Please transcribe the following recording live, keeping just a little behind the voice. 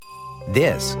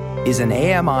This is an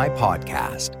AMI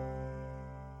podcast.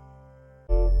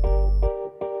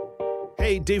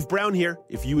 Hey, Dave Brown here.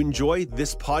 If you enjoy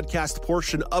this podcast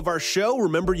portion of our show,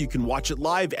 remember you can watch it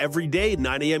live every day at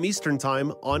 9 a.m. Eastern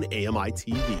Time on AMI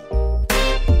TV.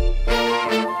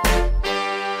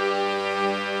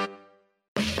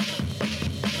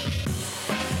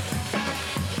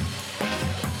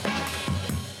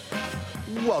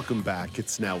 Welcome back.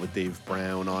 It's Now with Dave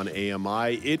Brown on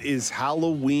AMI. It is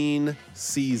Halloween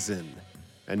season,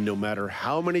 and no matter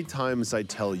how many times I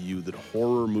tell you that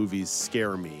horror movies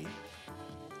scare me,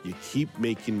 you keep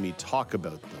making me talk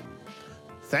about them.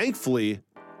 Thankfully,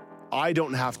 I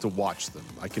don't have to watch them.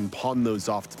 I can pawn those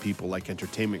off to people like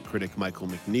entertainment critic Michael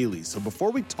McNeely. So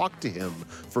before we talk to him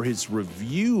for his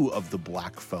review of The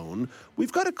Black Phone,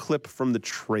 we've got a clip from the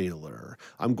trailer.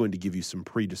 I'm going to give you some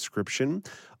pre-description.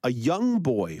 A young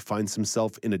boy finds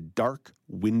himself in a dark,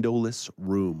 windowless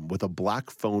room with a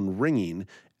black phone ringing,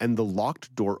 and the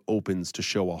locked door opens to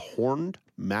show a horned,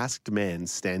 masked man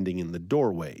standing in the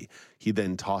doorway. He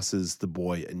then tosses the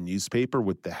boy a newspaper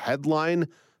with the headline,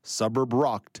 "Suburb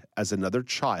Rocked as Another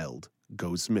Child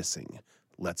Goes Missing."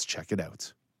 Let's check it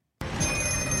out.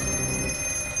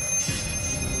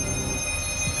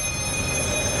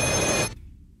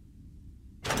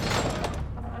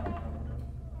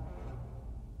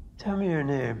 Tell me your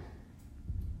name.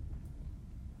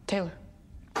 Taylor.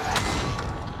 I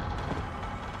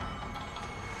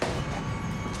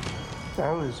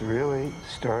was really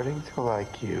starting to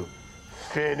like you,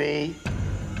 Finny.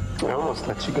 I almost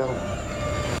let you go.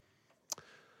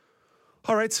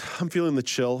 All right, I'm feeling the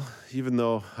chill, even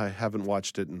though I haven't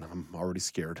watched it and I'm already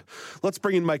scared. Let's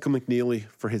bring in Michael McNeely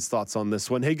for his thoughts on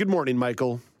this one. Hey, good morning,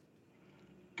 Michael.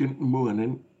 Good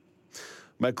morning.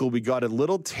 Michael, we got a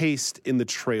little taste in the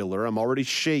trailer. I'm already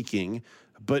shaking,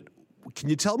 but can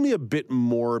you tell me a bit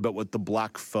more about what The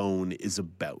Black Phone is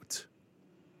about?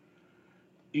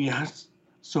 Yes,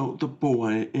 so the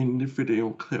boy in the video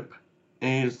clip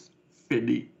is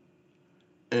Finny.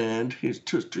 And he's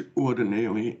just an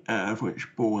ordinary, average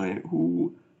boy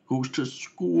who goes to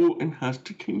school and has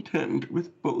to contend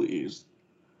with bullies,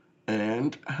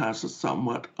 and has a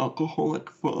somewhat alcoholic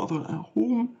father at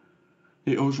home.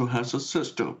 He also has a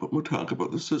sister, but we'll talk about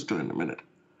the sister in a minute.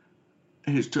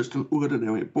 He's just an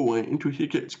ordinary boy until he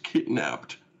gets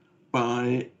kidnapped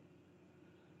by,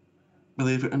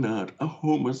 believe it or not, a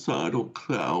homicidal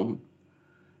clown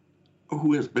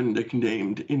who has been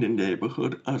nicknamed in the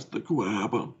neighborhood as the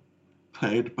Grabber,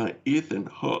 played by Ethan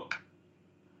Hawke.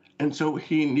 And so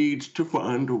he needs to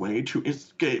find a way to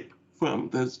escape from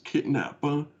this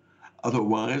kidnapper,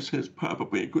 otherwise he's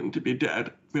probably going to be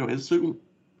dead very soon.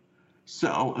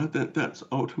 So I think that's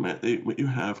ultimately what you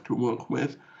have to work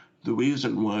with. The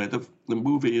reason why the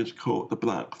movie is called The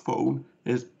Black Phone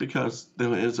is because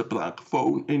there is a black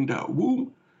phone in that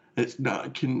room. It's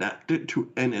not connected to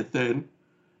anything.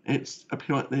 It's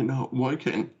apparently not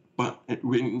working, but it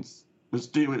rings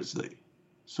mysteriously.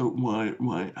 So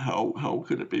how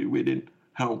could it be ringing?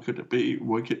 How could it be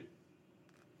working?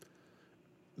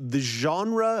 The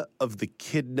genre of the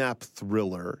kidnap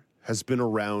thriller has been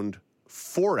around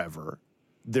forever.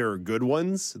 There are good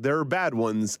ones, there are bad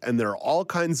ones, and there are all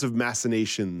kinds of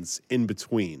machinations in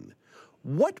between.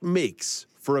 What makes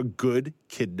for a good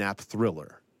kidnap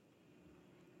thriller?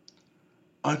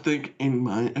 I think, in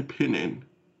my opinion,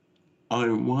 I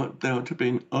want there to be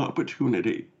an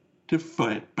opportunity to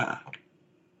fight back.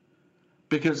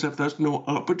 Because if there's no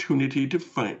opportunity to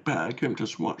fight back, I'm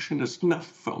just watching a snuff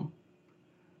film.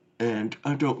 And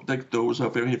I don't think those are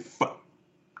very fun.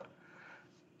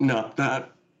 Not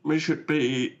that we should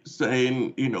be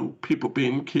saying, people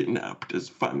being kidnapped is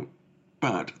fun.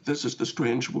 But this is the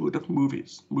strange world of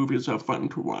movies. Movies are fun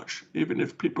to watch, even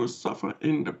if people suffer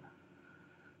in them.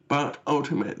 But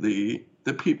ultimately,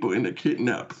 the people in a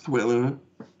kidnap thriller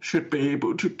should be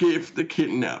able to give the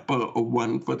kidnapper a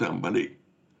run for their money.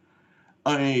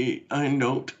 I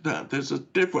note that this is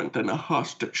different than a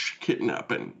hostage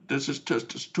kidnapping. This is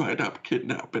just a straight-up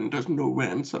kidnapping. There's no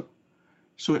ransom.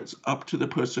 So it's up to the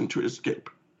person to escape.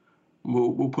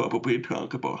 We'll probably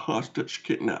talk about hostage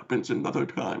kidnappings another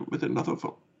time with another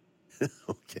film.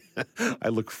 Okay, I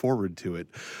look forward to it.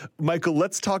 Michael,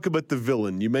 let's talk about the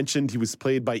villain. You mentioned he was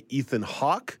played by Ethan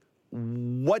Hawke.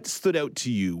 What stood out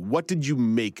to you? What did you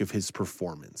make of his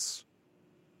performance?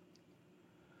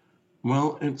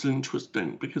 Well, it's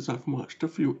interesting because I've watched a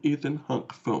few Ethan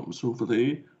Hawke films over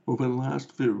the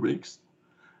last few weeks.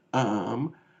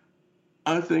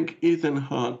 I think Ethan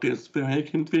Hawke is very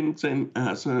convincing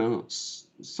as a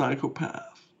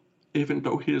psychopath, even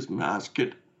though he is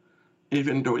masked,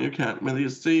 even though you can't really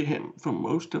see him for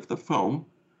most of the film.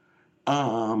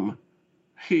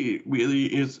 he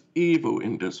really is evil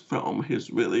in this film.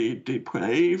 He's really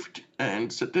depraved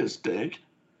and sadistic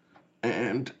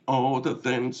and all the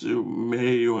things you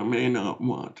may or may not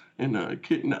want in a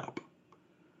kidnapper.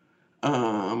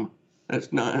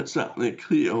 It's not exactly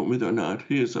clear whether or not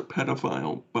he is a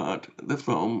pedophile, but the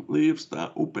film leaves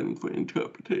that open for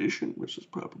interpretation, which is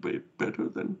probably better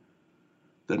than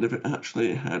if it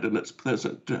actually had an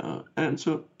explicit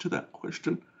answer to that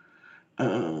question.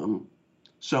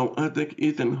 So I think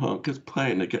Ethan Hawke is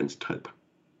playing against type.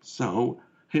 So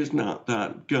he's not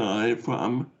that guy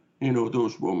from,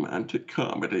 those romantic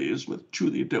comedies with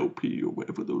Julie Delpy or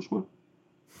whatever those were.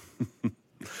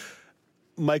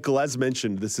 Michael, as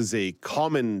mentioned, this is a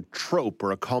common trope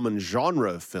or a common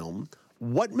genre of film.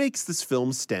 What makes this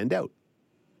film stand out?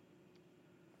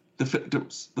 The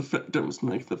victims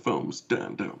make the film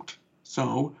stand out.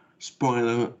 So,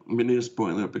 mini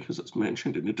spoiler because it's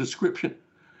mentioned in the description.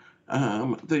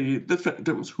 The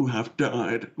victims who have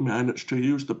died managed to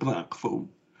use the black phone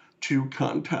to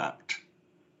contact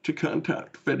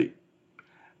Freddy.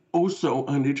 Also,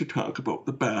 I need to talk about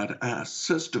the badass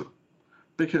sister,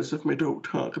 because if we don't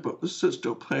talk about the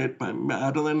sister played by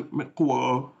Madeleine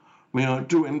McGraw, we are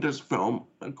doing this film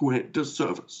a great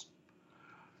disservice.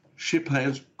 She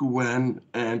plays Gwen,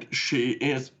 and she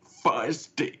is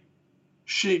feisty.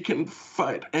 She can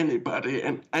fight anybody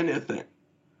and anything.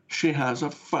 She has a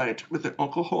fight with the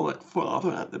alcoholic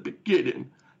father at the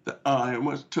beginning that I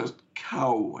was just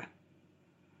cowering.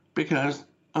 Because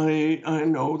I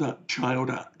know that child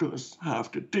actors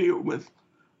have to deal with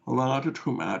a lot of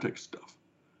traumatic stuff.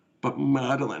 But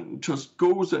Madeleine just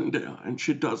goes in there and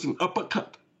she does an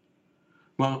uppercut.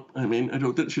 Well, I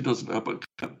don't think she does an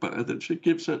uppercut, but I think she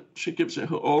gives it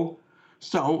her all.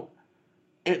 So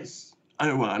it's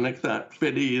ironic that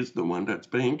Freddy is the one that's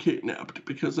being kidnapped,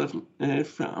 because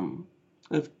if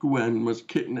Gwen was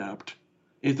kidnapped,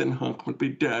 Ethan Hawke would be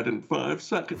dead in 5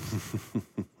 seconds.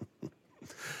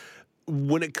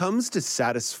 When it comes to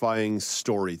satisfying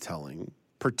storytelling,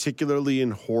 particularly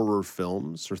in horror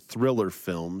films or thriller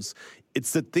films,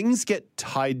 it's that things get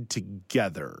tied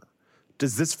together.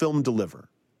 Does this film deliver?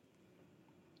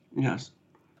 Yes.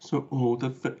 So all the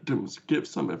victims give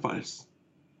some advice.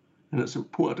 And it's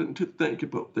important to think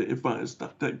about the advice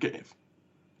that they gave.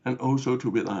 And also to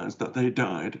realize that they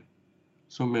died.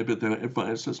 So maybe their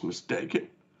advice is mistaken,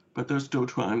 but they're still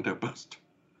trying their best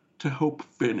to help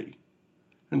Finny.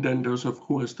 And then there's, of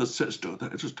course, the sister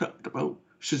that I just talked about.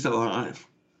 She's alive.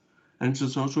 And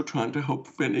she's also trying to help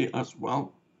Finny as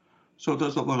well. So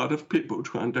there's a lot of people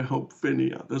trying to help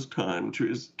Finny at this time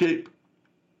to escape.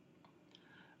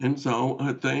 And so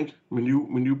I think when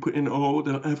you put in all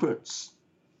the efforts,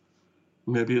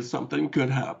 maybe something good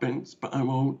happens, but I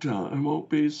won't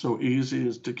be so easy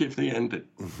as to give the ending.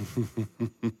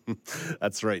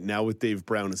 That's right. Now with Dave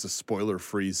Brown is a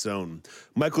spoiler-free zone.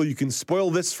 Michael, you can spoil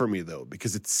this for me, though,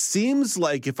 because it seems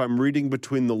like if I'm reading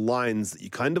between the lines that you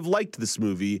kind of liked this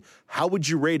movie. How would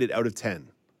you rate it out of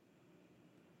 10?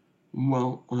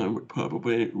 Well, I would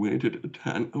probably rate it a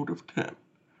 10 out of 10.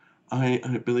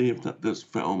 I believe that this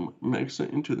film makes it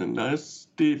into the nice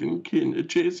Stephen King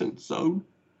adjacent zone.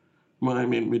 Well,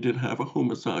 we did have a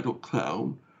homicidal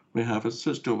clown. We have a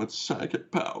sister with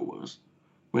psychic powers.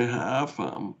 We have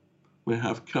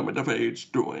coming of age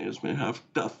stories. We have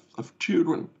death of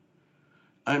children.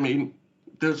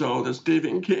 There's all the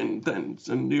Stephen King things,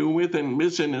 and new within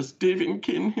missing is Stephen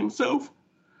King himself.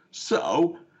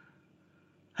 So,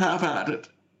 have at it.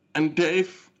 And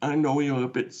Dave, I know you're a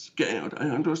bit scared. I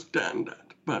understand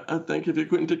that. But I think if you're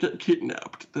going to get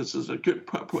kidnapped, this is a good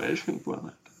preparation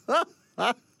for that.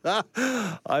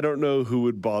 I don't know who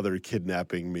would bother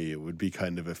kidnapping me. It would be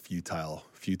kind of a futile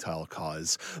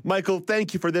cause. Michael,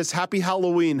 thank you for this. Happy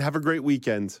Halloween. Have a great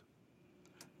weekend.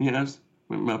 Yes.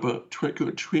 Remember, trick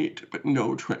or treat, but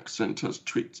no tricks, and just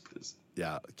treats, please.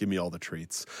 Yeah, give me all the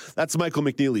treats. That's Michael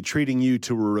McNeely treating you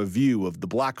to a review of The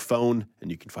Black Phone, and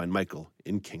you can find Michael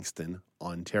in Kingston,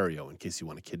 Ontario, in case you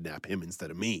want to kidnap him instead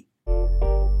of me.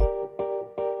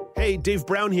 Hey, Dave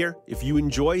Brown here. If you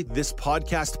enjoy this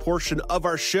podcast portion of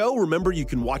our show, remember you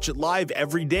can watch it live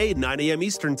every day at 9 a.m.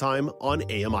 Eastern Time on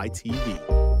AMI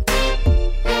TV.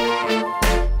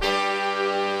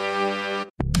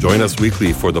 Join us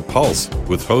weekly for The Pulse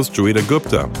with host Joeita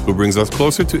Gupta, who brings us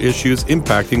closer to issues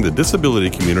impacting the disability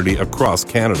community across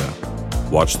Canada.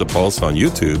 Watch The Pulse on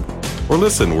YouTube or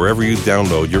listen wherever you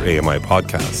download your AMI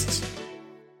podcasts.